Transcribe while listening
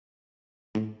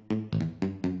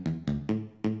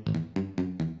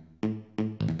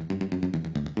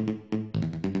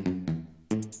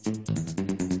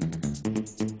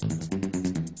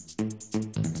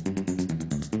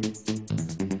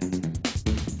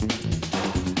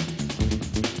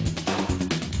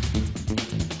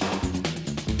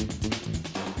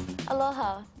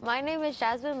my name is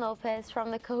Jasmine Lopez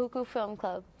from the Kahuku Film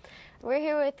Club. We're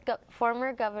here with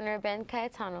former Governor Ben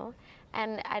Cayetano,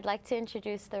 and I'd like to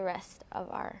introduce the rest of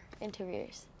our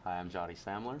interviewers. Hi, I'm Jody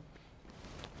Samler.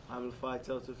 I'm Lafai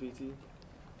Telsafiti.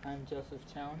 I'm Joseph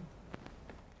Chown.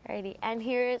 Alrighty, and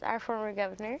here is our former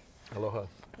governor. Aloha.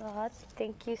 Aloha.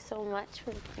 Thank you so much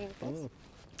for being with us.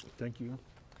 Thank you.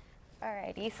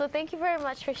 Alrighty, so thank you very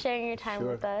much for sharing your time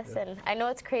with us. Yeah. And I know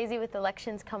it's crazy with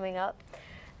elections coming up,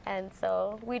 and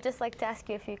so we'd just like to ask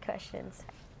you a few questions.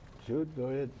 Shoot, go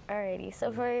ahead. Alrighty,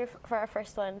 so for our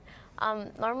first one,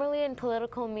 normally in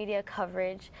political media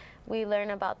coverage, we learn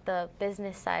about the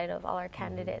business side of all our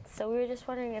candidates. So we were just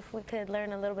wondering if we could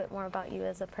learn a little bit more about you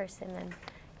as a person and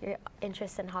your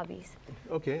interests and hobbies.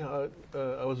 Okay,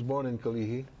 I was born in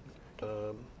Kalihi.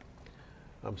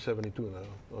 I'm 72 now.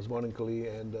 I was born in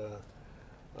Kalihi, and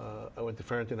I went to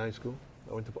Farrington High School.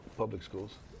 I went to public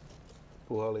schools,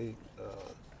 Puhali,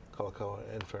 Kalakaua,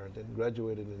 and Farrington.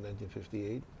 Graduated in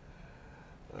 1958.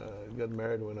 Got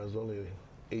married when I was only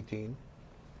 18.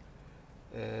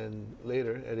 And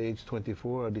later, at age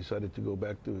 24, I decided to go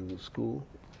back to school,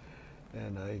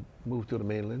 and I moved to the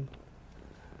mainland.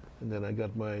 And then I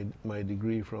got my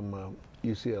degree from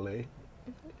UCLA,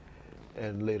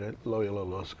 and later Loyola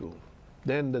Law School.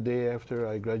 Then the day after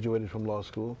I graduated from law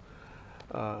school,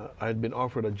 I had been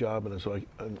offered a job, and so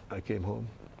I came home.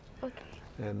 Okay.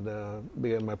 And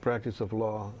began my practice of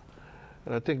law.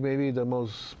 And I think maybe the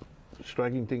most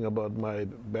striking thing about my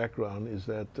background is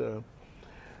that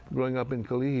growing up in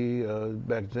Kalihi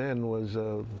back then was,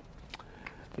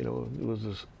 you know, it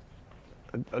was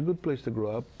a good place to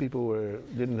grow up. People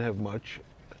didn't have much,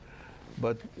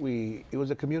 but it was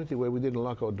a community where we didn't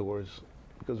lock our doors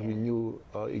because we knew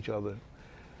each other.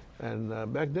 And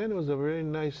back then it was a very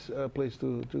nice place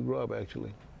to grow up,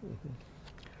 actually.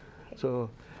 So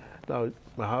now,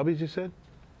 my hobbies, you said?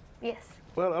 Yes.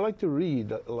 Well, I like to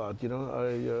read a lot, you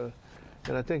know.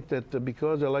 And I think that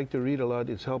because I like to read a lot,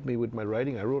 it's helped me with my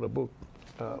writing. I wrote a book.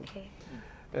 Okay.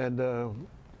 And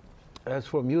as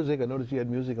for music, I noticed you had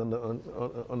music on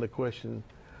the question.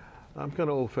 I'm kind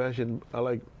of old-fashioned. I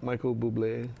like Michael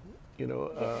Bublé, you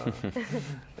know,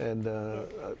 and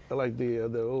I like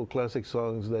the old classic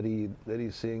songs that he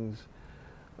sings.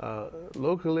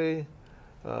 Locally,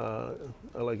 I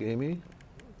like Amy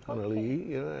Hanali,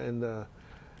 you know,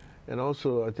 and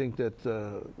also I think that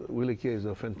Willie K is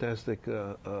a fantastic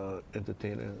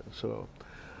entertainer. So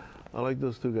I like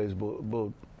those two guys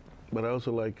both. But I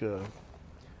also like the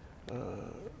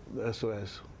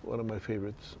SOS, one of my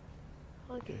favorites.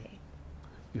 Okay.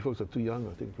 You folks are too young,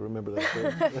 I think, to remember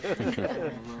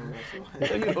that.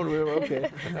 You don't remember? Okay.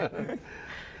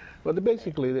 But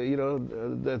basically, you know,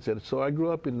 that's it. So I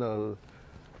grew up in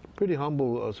pretty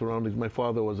humble surroundings. My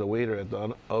father was a waiter at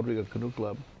the Outrigger Canoe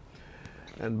Club.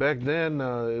 And back then,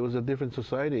 it was a different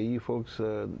society. You folks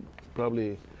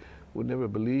probably would never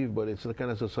believe, but it's the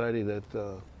kind of society that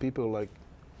people like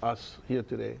us here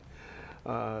today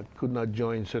could not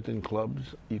join certain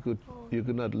clubs. You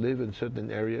could not live in certain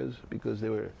areas because they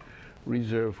were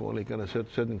reserved for only kind of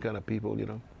certain kind of people, you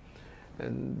know.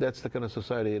 And that's the kind of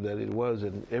society that it was.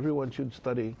 And everyone should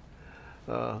study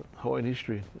Hawaiian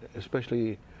history,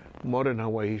 especially modern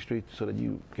Hawaii history, so that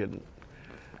you can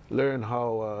learn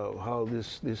how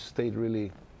this state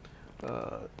really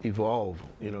evolved,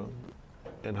 you know,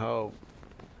 and how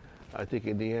I think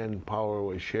in the end power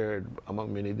was shared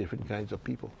among many different kinds of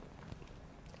people.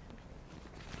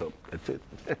 So that's it.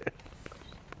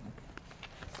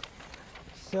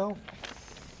 So,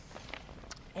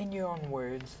 in your own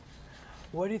words,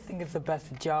 what do you think is the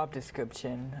best job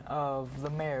description of the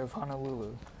mayor of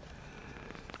Honolulu?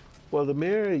 Well, the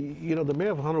mayor, you know, the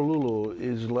mayor of Honolulu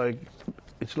is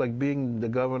it's like being the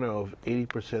governor of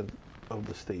 80% of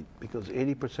the state, because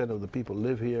 80% of the people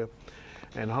live here.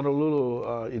 And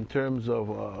Honolulu, in terms of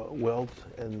wealth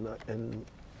and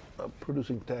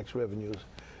producing tax revenues,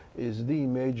 is the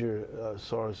major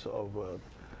source of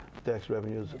tax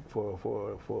revenues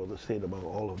for the state among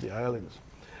all of the islands.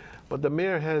 But the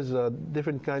mayor has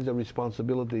different kinds of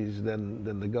responsibilities than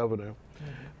the governor.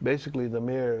 Mm-hmm. Basically, the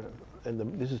mayor,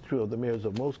 and this is true of the mayors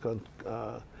of most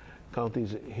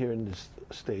counties here in this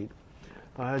state,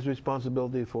 has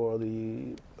responsibility for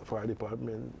the fire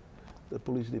department, the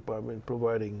police department,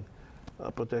 providing,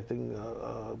 protecting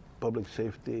public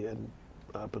safety and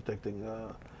protecting,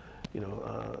 you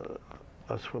know,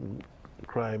 us from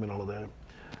crime and all of that.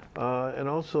 And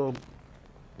also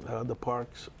the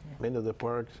parks, many of the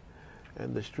parks,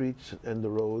 and the streets and the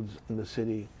roads in the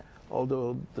city,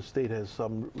 although the state has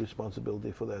some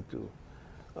responsibility for that too.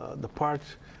 The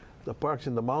parks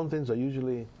in the mountains are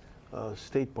usually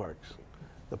state parks.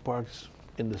 The parks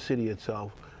in the city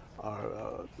itself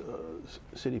our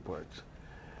city parks.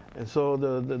 And so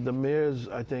the mayor's,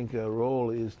 I think,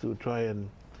 role is to try and,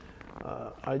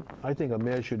 I think a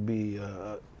mayor should be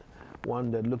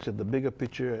one that looks at the bigger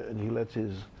picture, and he lets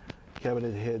his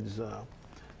cabinet heads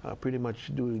pretty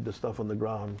much do the stuff on the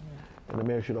ground. And the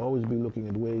mayor should always be looking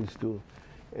at ways to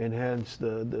enhance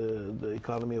the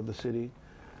economy of the city,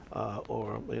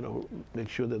 or make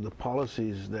sure that the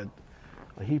policies that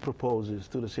he proposes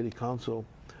to the city council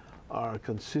are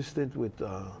consistent with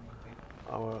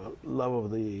our love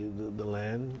of the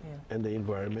land and the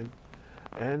environment,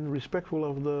 and respectful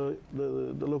of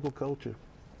the local culture.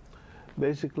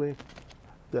 Basically,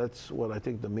 that's what I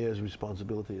think the mayor's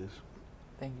responsibility is.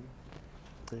 Thank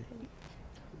you. Okay.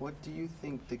 What do you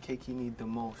think the Keiki need the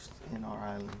most in our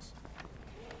islands?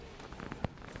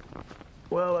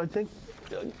 Well, I think,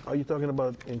 are you talking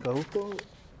about in Kahuku?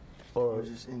 Or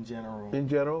just in general? In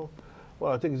general?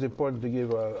 Well, I think it's important to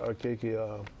give our Keiki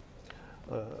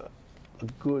a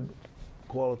good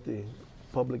quality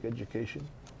public education,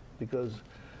 because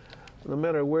no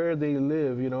matter where they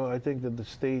live, I think that the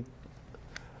state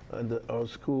and our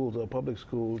schools, our public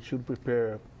schools, should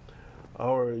prepare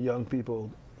our young people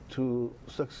to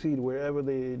succeed wherever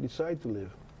they decide to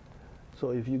live.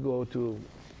 So if you go to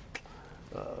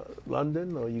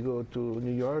London, or you go to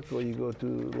New York, or you go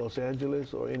to Los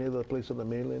Angeles, or any other place on the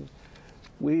mainland,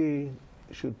 we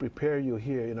should prepare you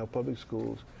here in our public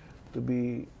schools to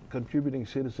be contributing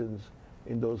citizens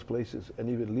in those places, and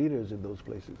even leaders in those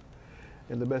places.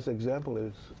 And the best example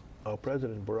is our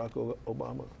president, Barack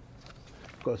Obama.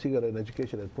 Of course, he got an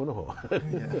education at Punahou.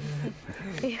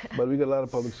 Yeah. But we got a lot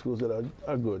of public schools that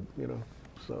are good,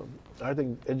 So I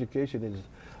think education is,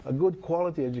 a good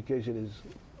quality education is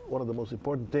one of the most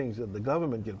important things that the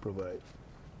government can provide.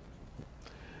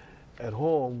 At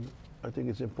home, I think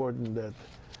it's important that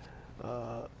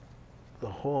the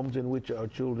homes in which our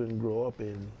children grow up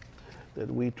in, that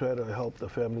we try to help the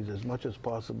families as much as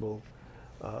possible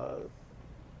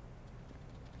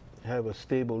have a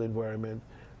stable environment,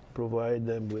 provide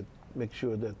them with, make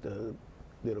sure that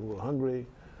they don't go hungry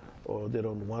or they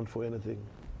don't want for anything.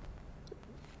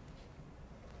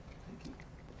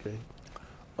 Okay.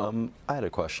 I had a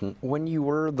question. When you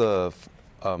were the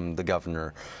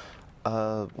governor,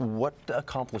 what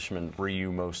accomplishment were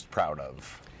you most proud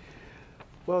of?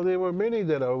 Well, there were many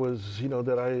that I was,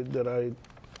 that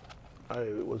I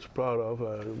was proud of.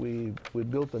 We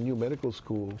built a new medical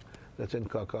school that's in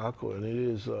Kahuku, and it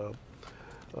is a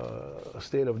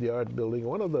state-of-the-art building.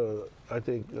 One of the, I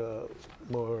think,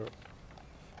 more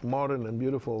modern and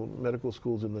beautiful medical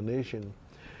schools in the nation.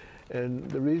 And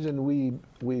the reason we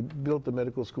built the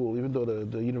medical school, even though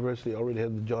the university already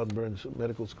had the John Burns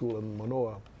Medical School in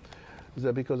Manoa, is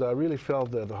that because I really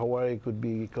felt that Hawaii could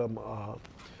become a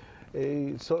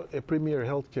premier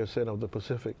healthcare center of the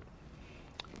Pacific.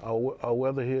 Our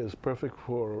weather here is perfect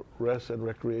for rest and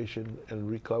recreation and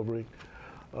recovery.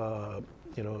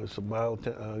 It's mild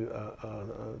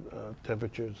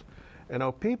temperatures. And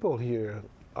our people here,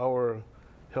 our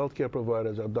healthcare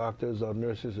providers, our doctors, our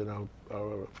nurses, and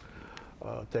our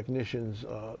technicians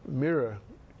mirror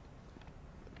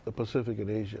the Pacific and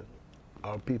Asia.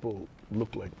 Our people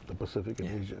look like the Pacific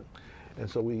and Asia. And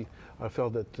so I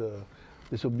felt that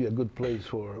this would be a good place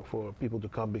for people to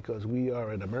come, because we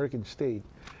are an American state,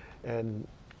 and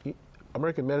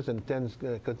American medicine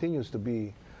continues to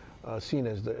be seen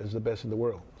as the best in the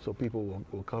world. So people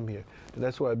will come here, and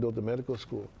that's why I built the medical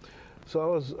school. So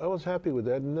I was happy with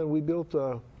that, and then we built.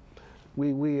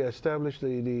 We established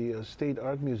the State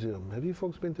Art Museum. Have you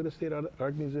folks been to the State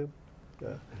Art Museum?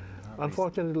 Yeah.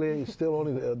 Unfortunately, it's still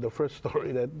only the first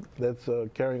story that's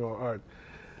carrying our art.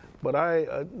 But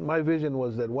my vision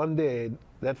was that one day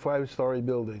that 5-story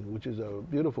building, which is a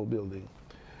beautiful building,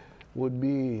 would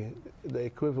be the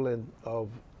equivalent of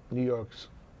New York's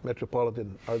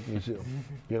Metropolitan Art Museum.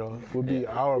 Would be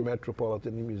our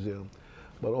Metropolitan Museum,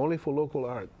 but only for local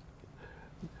art.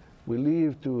 We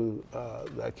leave to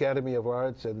the Academy of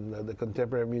Arts and the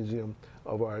Contemporary Museum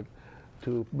of Art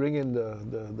to bring in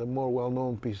the more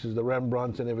well-known pieces, the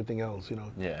Rembrandts and everything else.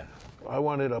 Yeah. I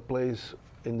wanted a place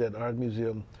in that art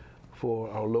museum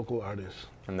for our local artists.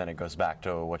 And then it goes back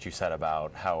to what you said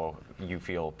about how you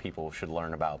feel people should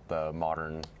learn about the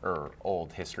modern or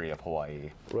old history of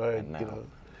Hawaii. Right. And now.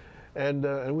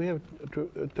 And we have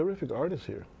terrific artists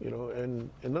here. And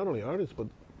not only artists, but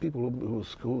people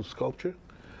who sculpture.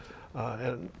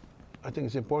 And I think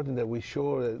it's important that we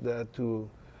show that to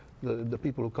the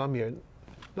people who come here,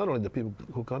 not only the people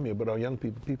who come here, but our young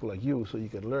people like you, so you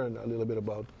can learn a little bit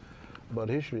about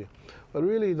history. But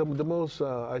really, the most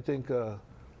I think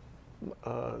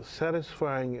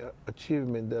satisfying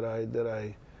achievement that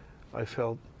I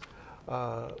felt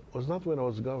was not when I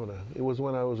was governor. It was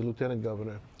when I was lieutenant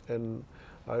governor, and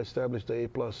I established the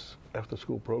A-plus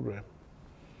after-school program.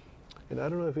 And I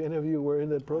don't know if any of you were in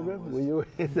that program. Were you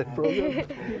in that program?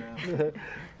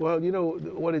 Well, you know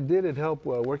what it did. It helped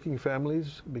working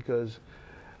families because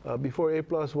before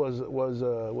A-plus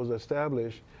was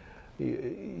established,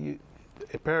 a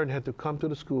parent had to come to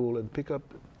the school and pick up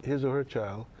his or her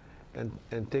child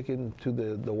and take him to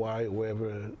the Y,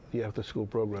 wherever the after-school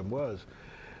program was.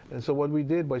 And so what we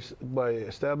did by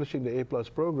establishing the A-plus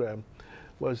program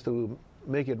was to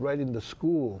make it right in the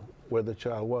school where the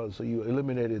child was. So you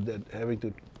eliminated that having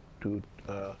to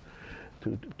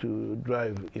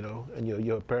drive, you know, and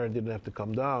your parent didn't have to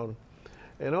come down.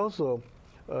 And also,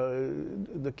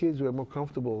 the kids were more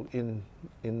comfortable in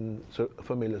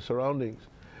familiar surroundings.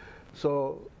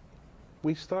 So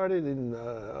we started in,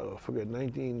 I forget,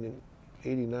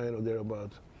 1989 or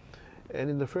thereabouts. And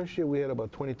in the first year, we had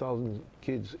about 20,000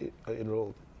 kids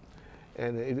enrolled.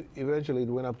 And eventually it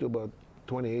went up to about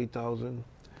 28,000.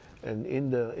 And in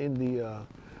the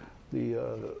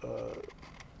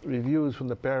reviews from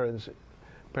the parents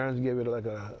gave it like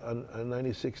a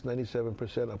 96,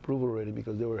 97% approval rating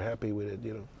because they were happy with it,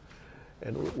 you know.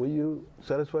 And were you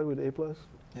satisfied with A+?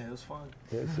 Yeah, it was fun.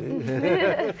 Yeah, see?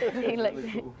 He liked Really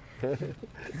it. cool.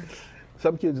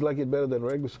 Some kids like it better than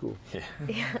regular school. Yeah.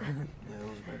 Yeah. Yeah, it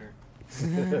was better.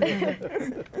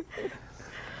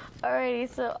 Alrighty,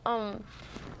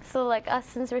 so like us,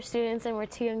 since we're students and we're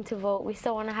too young to vote, we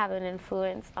still want to have an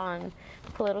influence on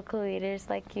political leaders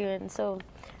like you. And so,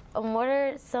 what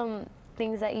are some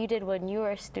things that you did when you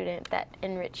were a student that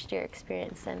enriched your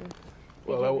experience? And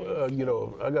Well, you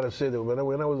know, I got to say that when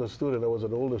I was a student, I was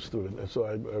an older student, and so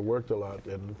I worked a lot.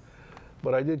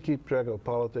 But I did keep track of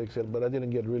politics, but I didn't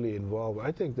get really involved.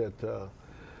 I think that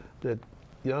that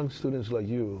young students like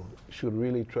you should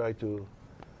really try to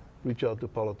reach out to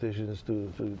politicians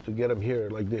to get them here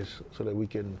like this, so that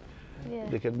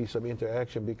there can be some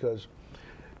interaction. Because,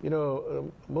 you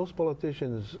know, most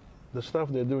politicians, the stuff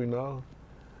they're doing now,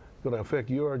 going to affect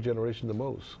your generation the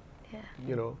most. Yeah.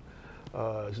 You know.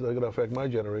 It's not going to affect my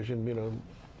generation, you know.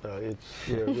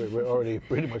 We're already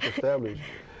pretty much established.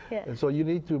 Yeah. And so you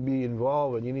need to be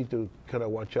involved and you need to kind of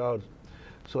watch out.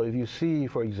 So if you see,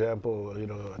 for example, you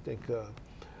know, I think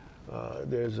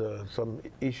there's some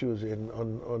issues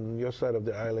on your side of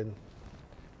the island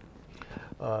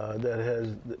that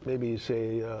has maybe,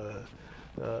 say,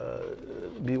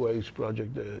 BYU's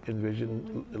project,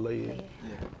 Envision.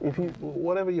 If you,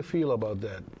 whatever you feel about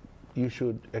that, you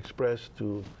should express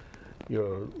to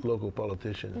your local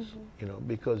politicians, you know,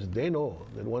 because they know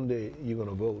that one day you're going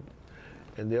to vote,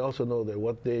 and they also know that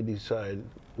what they decide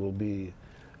will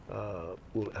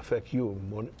affect you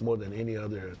more than any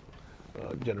other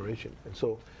generation. And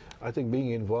so, I think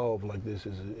being involved like this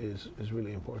is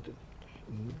really important.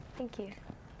 Thank you.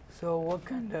 So, what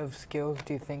kind of skills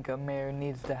do you think a mayor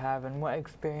needs to have, and what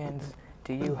experience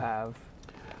do you have?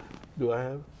 Do I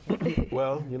have?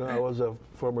 Well, you know, I was a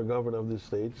former governor of this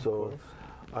state, so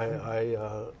I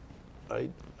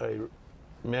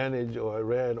manage, or I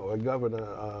ran, or governed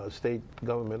a state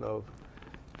government of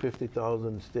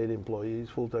 50,000 state employees,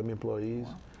 full-time employees,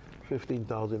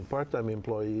 15,000 part-time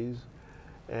employees,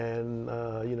 and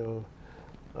you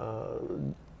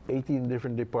know, 18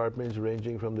 different departments,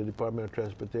 ranging from the Department of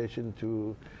Transportation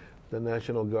to the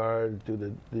National Guard to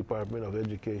the Department of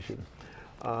Education.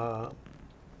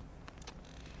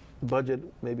 Budget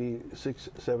maybe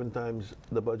 6-7 times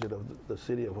the budget of the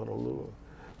city of Honolulu.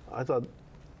 I thought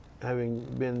having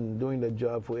been doing that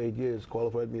job for 8 years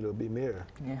qualified me to be mayor.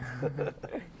 Yeah.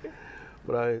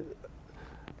 But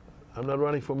I'm not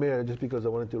running for mayor just because I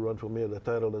wanted to run for mayor. The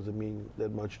title doesn't mean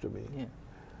that much to me. Yeah.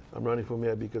 I'm running for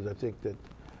mayor because I think that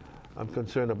I'm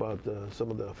concerned about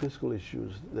some of the fiscal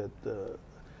issues that the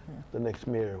next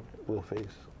mayor will face.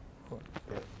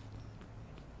 Yeah.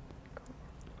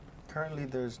 Currently,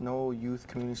 there's no youth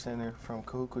community center from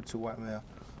Kahuku to Waimea.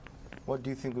 What do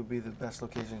you think would be the best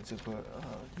location to put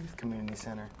a youth community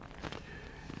center?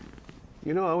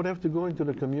 You know, I would have to go into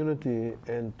the community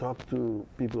and talk to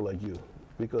people like you,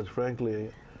 because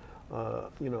frankly,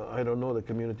 you know, I don't know the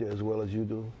community as well as you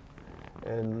do.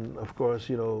 And of course,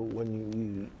 you know,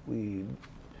 when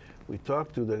we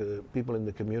talk to the people in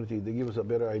the community, they give us a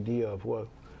better idea of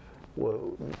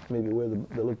maybe where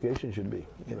the location should be,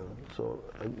 you know. So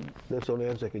that's the only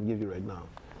answer I can give you right now.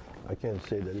 I can't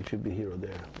say that it should be here or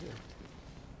there.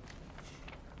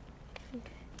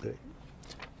 Yeah.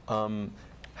 Okay.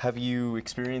 Have you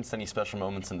experienced any special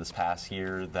moments in this past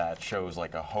year that shows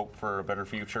like a hope for a better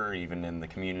future, even in the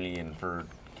community and for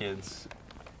kids?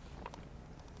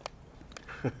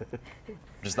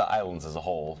 Just the islands as a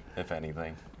whole, if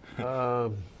anything.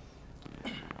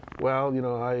 Well, you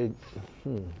know,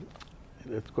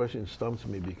 that question stumps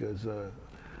me because I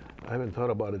haven't thought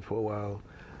about it for a while.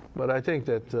 But I think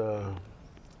that the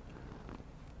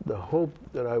hope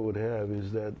that I would have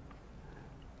is that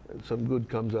some good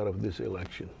comes out of this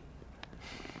election,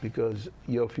 because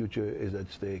your future is at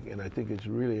stake, and I think it's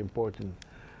really important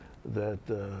that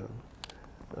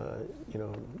you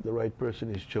know, the right person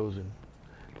is chosen.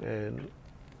 And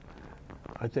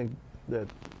I think that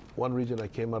one reason I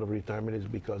came out of retirement is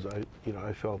because I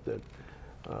felt that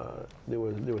there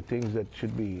were things that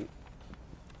should be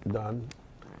done,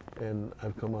 and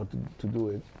I've come out to do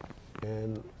it.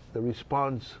 And the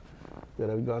response that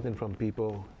I've gotten from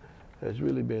people has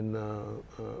really been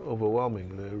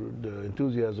overwhelming. The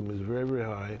enthusiasm is very, very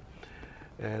high,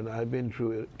 and I've been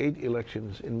through 8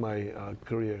 elections in my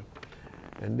career,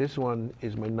 and this one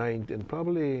is my 9th, and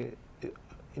probably,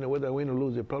 you know, whether I win or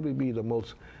lose, it'll probably be the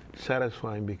most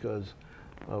satisfying because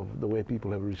of the way people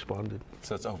have responded.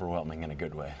 So it's overwhelming in a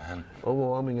good way, then.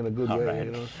 Overwhelming in a good All way, right.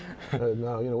 you know.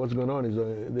 Now, you know, what's going on is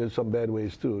there's some bad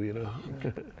ways too, you know.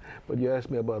 But you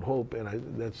asked me about hope, and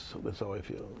that's how I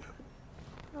feel.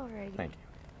 All right. Thank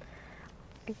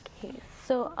you. Okay.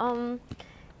 So,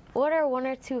 what are 1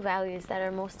 or 2 values that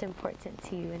are most important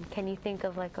to you? And can you think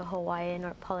of like a Hawaiian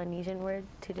or Polynesian word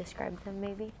to describe them,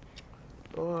 maybe?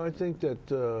 Oh, I think that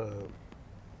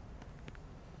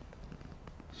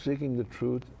seeking the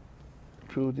truth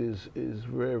is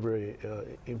very, very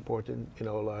important in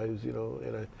our lives, you know,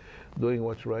 and doing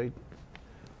what's right.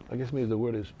 I guess maybe the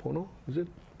word is pono, is it?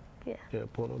 Yeah. Yeah,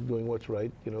 pono, doing what's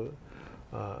right, you know.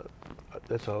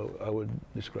 That's how I would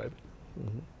describe it.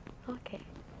 Mm-hmm. Okay.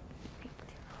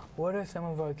 What are some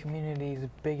of our community's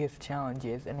biggest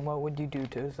challenges, and what would you do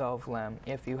to solve them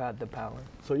if you had the power?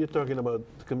 So you're talking about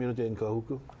the community in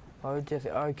Kahuku? Or just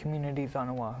our communities on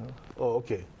Oahu? Oh,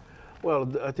 okay.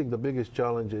 Well, I think the biggest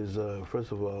challenge is,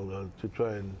 first of all, to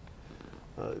try and,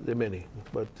 there are many,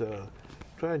 but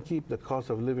try and keep the cost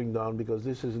of living down, because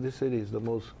this city is the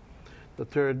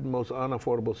 3rd most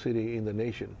unaffordable city in the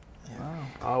nation. Wow.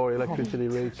 Our electricity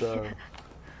rates are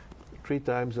 3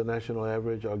 times the national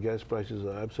average. Our gas prices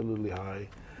are absolutely high.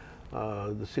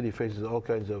 The city faces all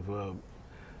kinds of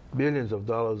billions of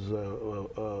dollars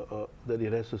that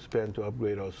it has to spend to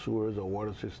upgrade our sewers, our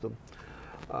water system.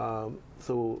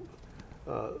 So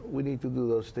we need to do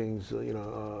those things, you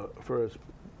know, first.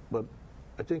 But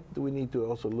I think we need to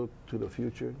also look to the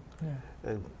future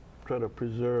and try to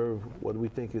preserve what we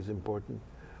think is important.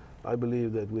 I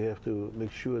believe that we have to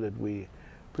make sure that we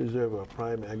preserve our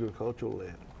prime agricultural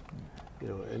land, you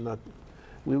know, and not,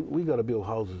 we got to build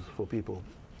houses for people,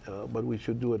 but we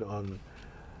should do it on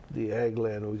the ag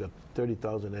land. We got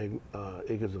 30,000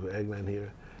 acres of ag land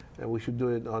here, and we should do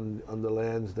it on the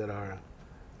lands that are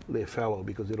lay fallow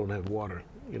because they don't have water,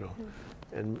 you know,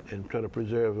 and try to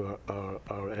preserve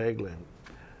our ag land.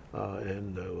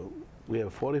 And we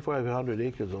have 4,500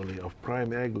 acres only of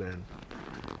prime ag land,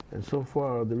 and so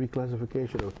far the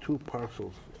reclassification of 2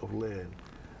 parcels of land,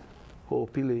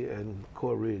 Ho'opili and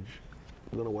Koa Ridge,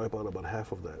 is going to wipe out about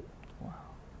half of that. Wow.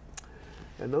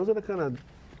 And those are the kind of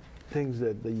things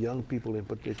that the young people in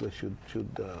particular should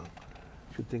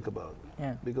think about,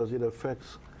 because it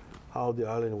affects how the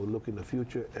island will look in the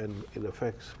future, and it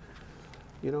affects,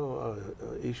 you know,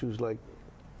 issues like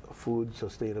food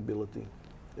sustainability.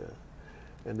 Yeah.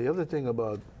 And the other thing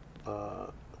about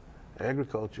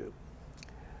agriculture,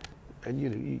 and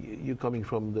you coming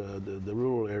from the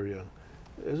rural area,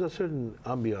 there's a certain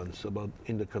ambiance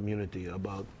in the community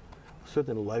about a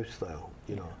certain lifestyle,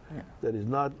 you know, that is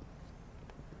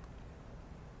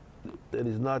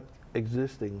not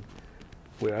existing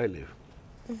where I live.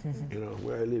 You know,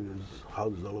 where I live is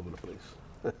houses all over the place.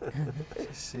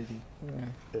 City.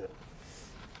 Yeah.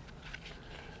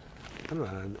 I don't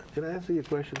know. Did I answer your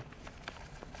question?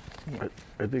 Yeah.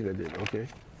 I think I did. Okay.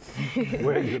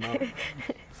 Where is it now?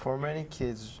 For many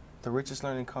kids, the richest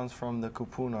learning comes from the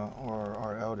kupuna, or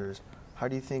our elders. How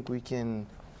do you think we can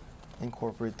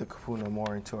incorporate the kupuna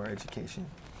more into our education?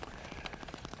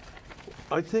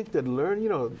 I think that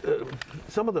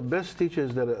some of the best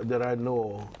teachers that I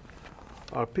know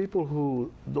are people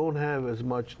who don't have as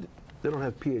much, they don't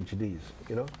have PhDs,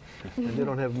 you know, and they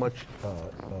don't have much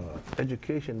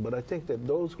education. But I think that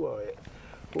those who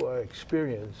are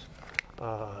experienced,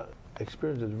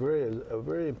 experience is a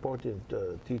very important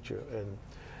teacher. And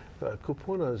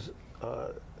kupunas,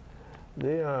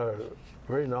 they are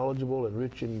very knowledgeable and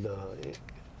rich in the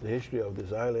history of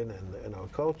this island and our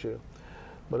culture.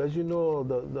 But as you know,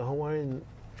 the Hawaiian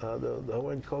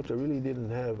culture really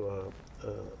didn't have a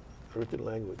written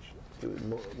language.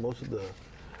 most of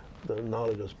the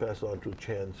knowledge was passed on through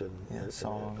chants and,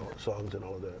 songs and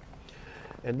all of that.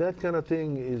 And that kind of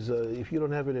thing is, if you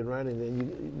don't have it in writing,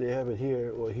 then they have it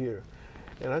here or here.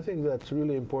 And I think that's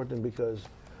really important because,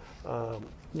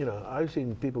 you know, I've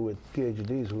seen people with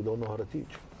PhDs who don't know how to teach.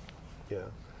 Yeah.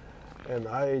 And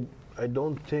I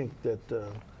don't think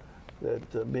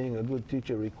that being a good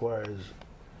teacher requires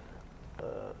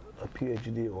a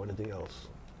PhD or anything else.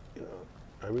 You know,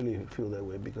 I really feel that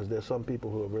way because there's some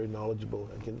people who are very knowledgeable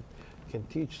and can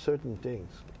teach certain things.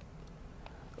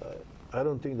 I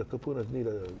don't think the Kapunas need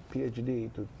a PhD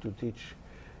to teach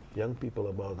young people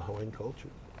about Hawaiian culture.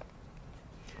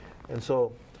 And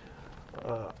so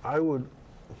I would,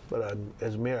 but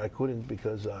as mayor I couldn't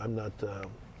because I'm not,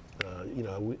 you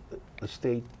know, the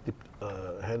state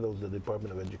handles the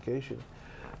Department of Education.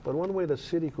 But one way the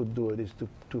city could do it is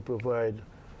to provide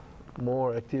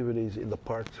more activities in the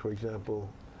parks, for example,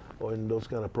 or in those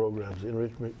kind of programs,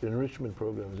 enrichment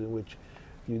programs in which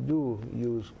you do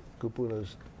use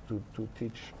kupunas to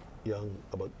teach the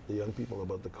young people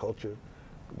about the culture,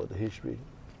 about the history,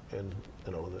 and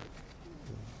all of that.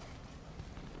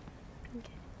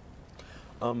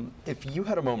 If you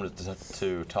had a moment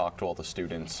to talk to all the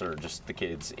students or just the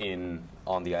kids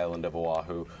on the island of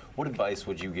Oahu, what advice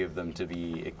would you give them to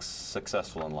be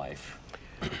successful in life?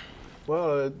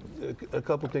 Well, a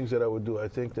couple things that I would do. I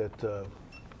think that,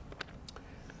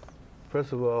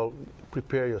 first of all,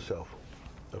 prepare yourself,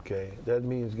 okay? That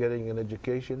means getting an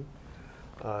education.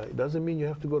 It doesn't mean you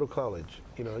have to go to college.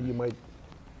 You know, you might,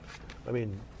 I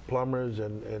mean, plumbers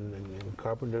and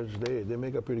carpenters, they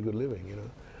make a pretty good living, you know.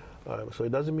 So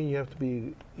it doesn't mean you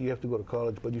have to go to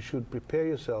college, but you should prepare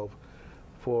yourself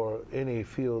for any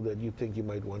field that you think you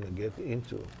might want to get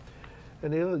into.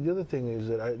 And the other thing is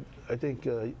that I think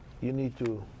you need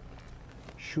to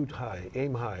shoot high,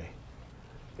 aim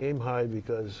high,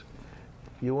 because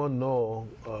you won't know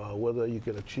whether you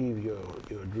can achieve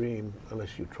your dream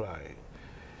unless you try.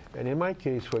 And in my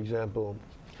case, for example,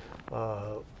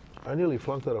 I nearly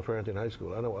flunked out of Farrington High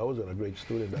School. I know I wasn't a great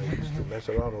student. I used to mess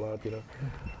around a lot, you know.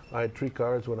 I had 3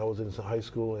 cars when I was in high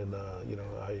school, and you know,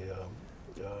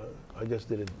 I just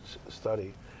didn't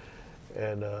study,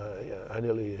 and I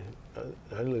nearly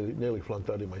flunked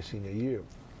out in my senior year.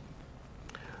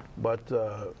 But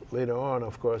later on,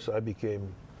 of course, I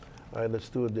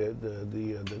understood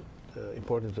the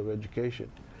importance of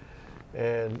education,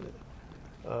 and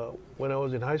when I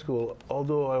was in high school,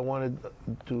 although I wanted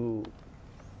to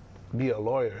be a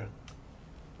lawyer,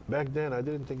 back then I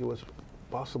didn't think it was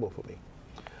possible for me.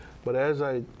 But as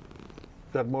I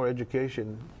got more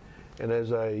education, and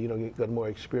as I got more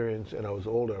experience, and I was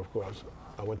older, of course,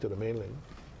 I went to the mainland.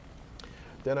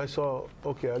 Then I saw,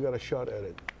 okay, I got a shot at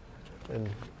it, and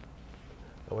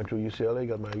I went to UCLA,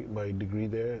 got my degree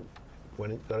there,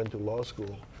 got into law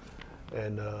school,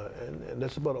 and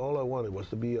that's about all I wanted, was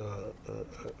to be a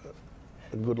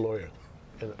good lawyer,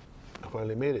 and I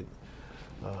finally made it.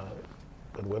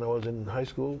 But when I was in high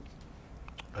school,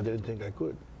 I didn't think I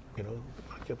could. You know,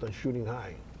 I kept on shooting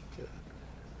high.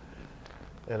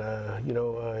 Yeah. And you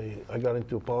know, I got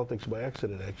into politics by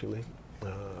accident. Actually,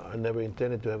 I never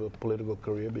intended to have a political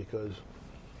career because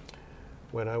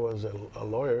when I was a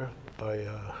lawyer, I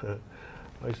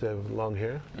used to have long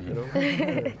hair. Mm-hmm. You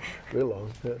know, real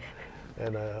long. Yeah.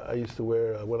 And I used to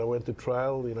wear when I went to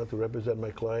trial, you know, to represent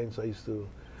my clients, I used to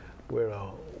wear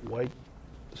a white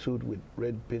suit with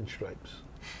red pinstripes.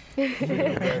 Nice.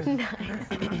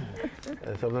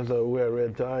 And sometimes I would wear a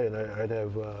red tie, and I'd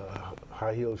have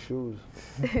high-heel shoes.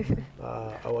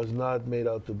 I was not made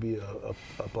out to be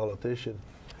a politician,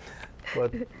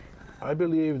 but I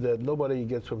believe that nobody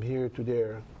gets from here to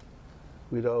there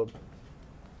without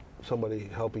somebody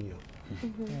helping you.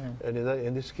 Mm-hmm. Yeah. And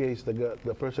in this case,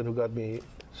 the person who got me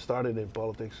started in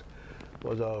politics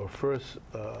was our first.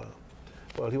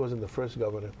 Well, he wasn't the first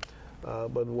governor.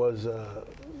 But was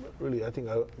really, I think,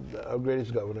 our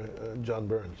greatest governor, John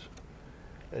Burns.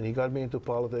 And he got me into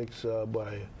politics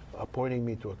by appointing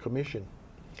me to a commission.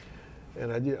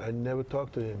 And I never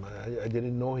talked to him. I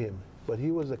didn't know him. But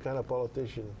he was the kind of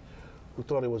politician who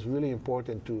thought it was really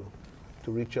important to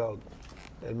reach out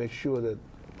and make sure that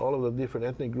all of the different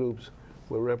ethnic groups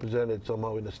were represented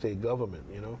somehow in the state government,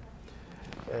 you know.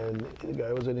 And the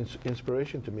guy was an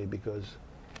inspiration to me because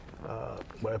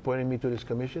by appointing me to this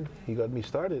commission, he got me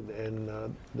started,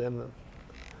 and then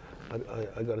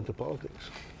I got into politics.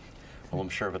 Well, I'm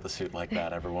sure with a suit like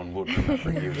that, everyone would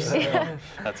remember you. So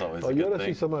that's always a good thing. You ought to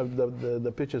see some of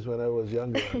the pictures when I was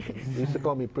younger. They used to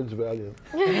call me Prince Valiant.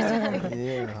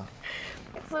 Yeah.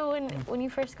 So when you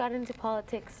first got into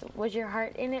politics, was your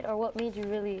heart in it, or what made you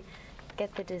really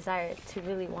get the desire to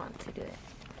really want to do it?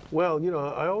 Well,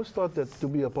 I always thought that to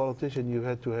be a politician, you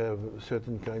had to have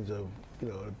certain kinds of,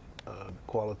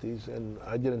 qualities, and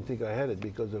I didn't think I had it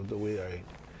because of the way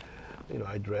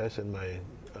I dress and my,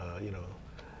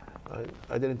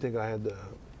 I didn't think I had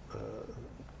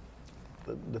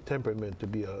the temperament to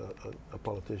be a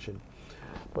politician.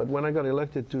 But when I got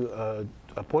elected to,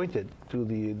 appointed to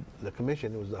the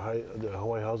commission, it was the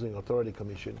Hawaii Housing Authority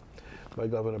Commission by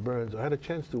Governor Burns, I had a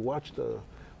chance to watch the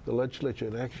legislature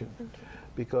in action,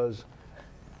 because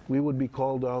we would be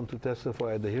called down to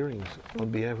testify at the hearings on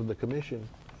behalf of the commission.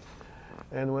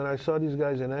 And when I saw these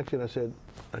guys in action, I said,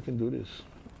 I can do this.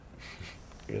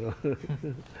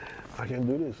 I can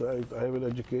do this. I have an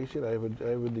education. I have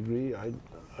a degree. I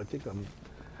think I'm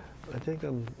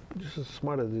just as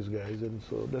smart as these guys, and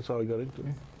so that's how I got into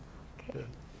it. Okay. Yeah.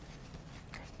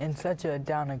 In such a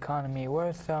down economy, what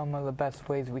are some of the best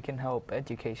ways we can help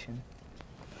education?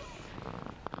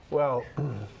 Well,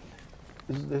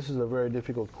 this is a very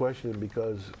difficult question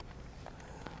because,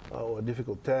 or a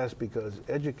difficult task, because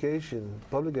education,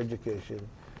 public education,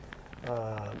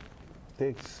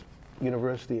 takes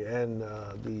university and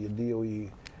the DOE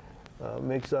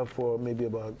makes up for maybe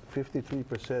about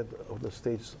 53% of the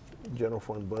state's general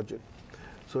fund budget.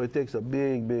 So it takes a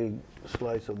big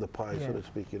slice of the pie, so to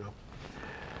speak,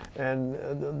 And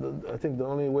I think the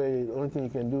only thing you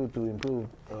can do to improve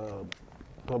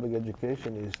public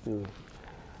education is to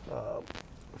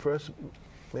first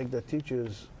make the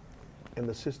teachers and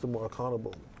the system more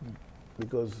accountable,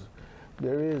 because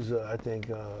there is, I think,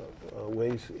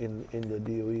 ways in the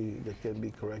DOE that can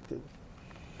be corrected.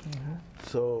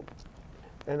 So,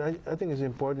 and I think it's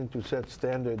important to set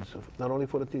standards, not only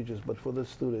for the teachers, but for the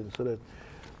students, so that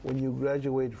when you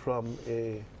graduate from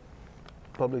a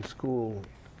public school,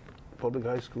 public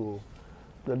high school,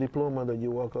 the diploma that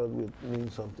you walk out with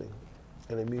means something.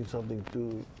 And it means something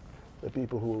to the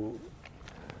people who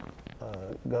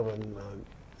govern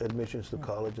admissions to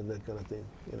college and that kind of thing,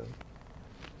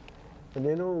 And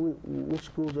they know which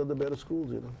schools are the better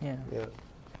schools, Yeah. Yeah.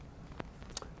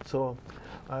 So,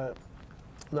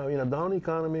 now in a down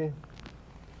economy,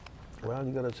 well,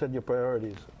 you got to set your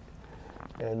priorities.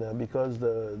 And because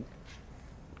the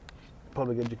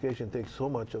public education takes so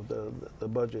much of the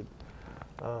budget,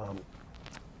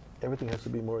 everything has to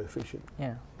be more efficient.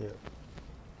 Yeah. Yeah.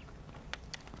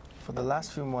 For the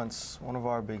last few months, one of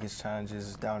our biggest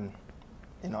challenges down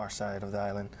in our side of the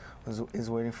island is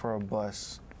waiting for a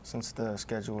bus since the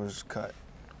schedule was cut.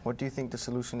 What do you think the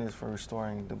solution is for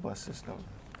restoring the bus system?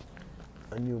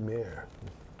 A new mayor.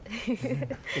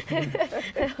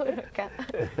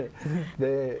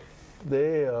 They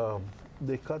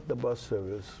cut the bus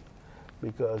service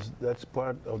because that's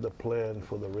part of the plan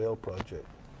for the rail project.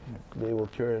 They will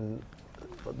turn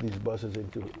these buses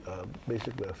into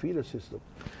basically a feeder system.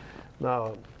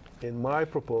 Now, in my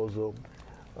proposal,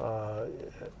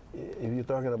 if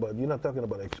you're not talking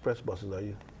about express buses, are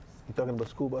you? You're talking about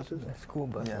school buses? The school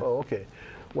bus. Yeah. Oh, okay.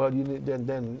 Well, you need,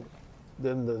 then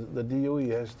the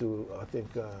DOE has to, I think,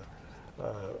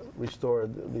 restore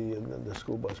the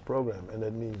school bus program, and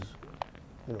that means,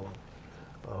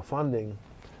 funding.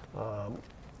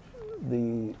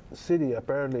 The city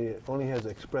apparently only has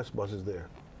express buses there,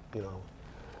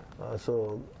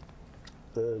 so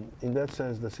in that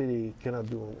sense, the city cannot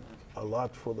do a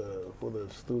lot for the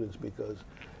students because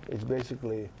it's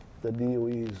basically the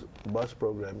DOE's bus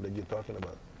program that you're talking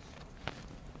about.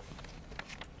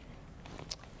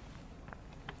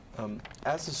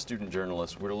 As a student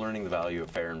journalist, we're learning the value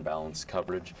of fair and balanced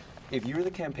coverage. If you're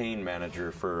the campaign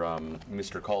manager for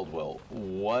Mr. Caldwell,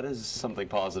 what is something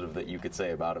positive that you could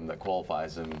say about him that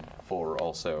qualifies him for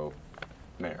also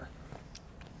mayor?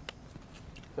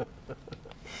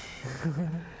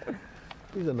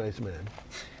 He's a nice man,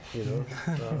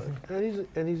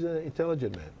 and he's an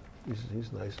intelligent man.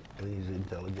 He's nice and he's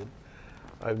intelligent.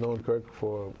 I've known Kirk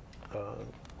for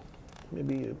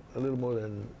maybe a little more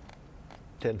than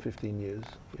 10, 15 years.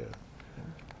 Yeah.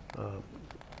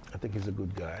 I think he's a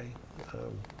good guy.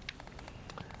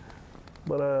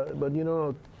 But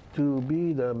to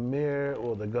be the mayor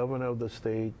or the governor of the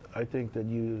state, I think that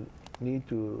you need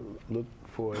to look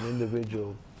for an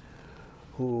individual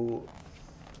who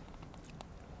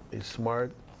is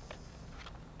smart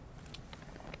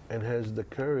and has the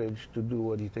courage to do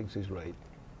what he thinks is right.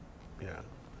 Yeah.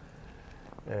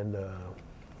 And there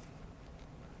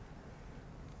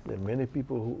are many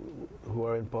people who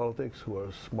are in politics who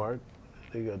are smart.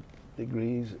 They got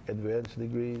degrees, advanced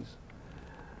degrees,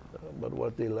 but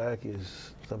what they lack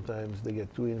is sometimes they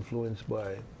get too influenced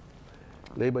by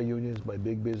labor unions, by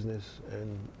big business,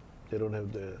 and they don't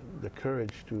have the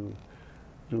courage to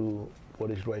do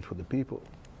what is right for the people.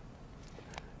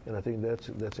 And I think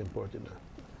that's important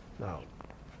now.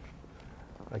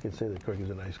 I can say that Kirk is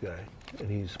a nice guy, and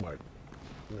he's smart.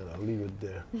 And then I'll leave it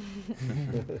there.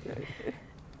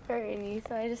 Alrighty,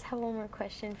 so I just have one more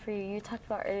question for you. You talked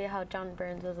about earlier how John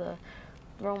Burns was a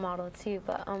role model to you,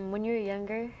 but when you were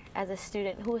younger, as a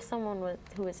student, who was someone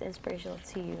who was inspirational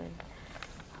to you and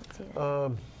helped you?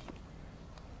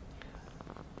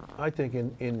 I think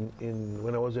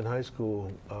when I was in high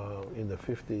school in the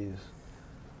 50s,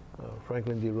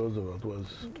 Franklin D. Roosevelt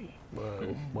was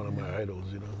one of my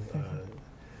idols, you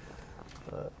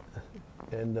know.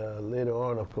 And later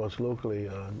on, of course, locally,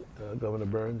 Governor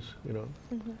Burns, you know.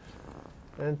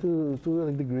 And to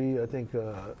a degree, I think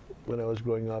when I was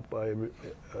growing up, I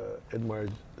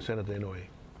admired Senator Inouye,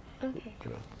 you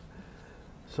know.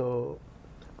 So,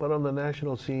 but on the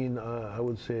national scene, I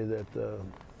would say that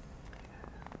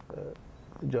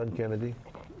John Kennedy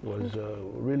was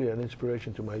really an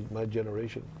inspiration to my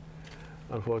generation.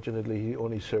 Unfortunately, he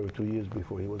only served 2 years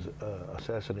before he was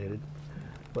assassinated.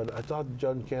 But I thought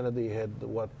John Kennedy had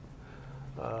what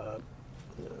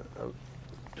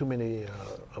too many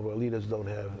of our leaders don't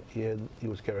have. He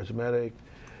was charismatic.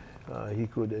 He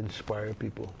could inspire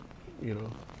people, you know.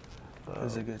 He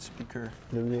was a good speaker.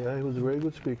 Yeah, he was a very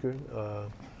good speaker.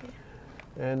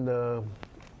 And Barack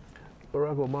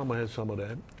Obama has some of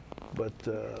that. But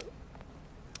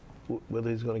whether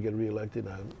he's going to get reelected,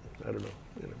 I don't know.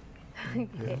 You know.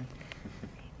 Okay.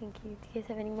 Thank you. Do you guys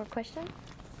have any more questions?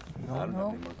 I don't have any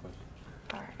more questions.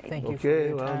 All right. Thank you for Okay,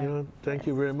 your well, time. you know, thank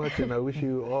you very much, and I wish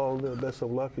you all the best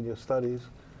of luck in your studies.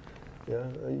 Yeah,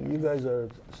 you guys are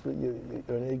you're in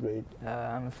 8th grade.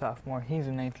 I'm a sophomore. He's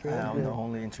in 8th grade. I'm the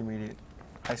only intermediate.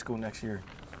 High school next year.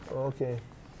 Okay.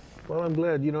 Well, I'm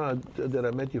glad, you know, that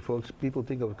I met you folks. People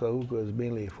think of Kahuku as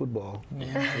mainly football,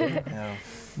 Yeah.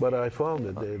 but I found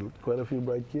that there are quite a few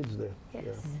bright kids there. Yes.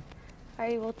 Yeah. All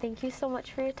right. Well, thank you so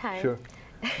much for your time. Sure.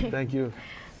 Thank you.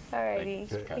 Alrighty.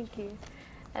 Thanks. Thank you.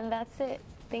 And that's it.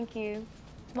 Thank you.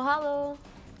 Mahalo.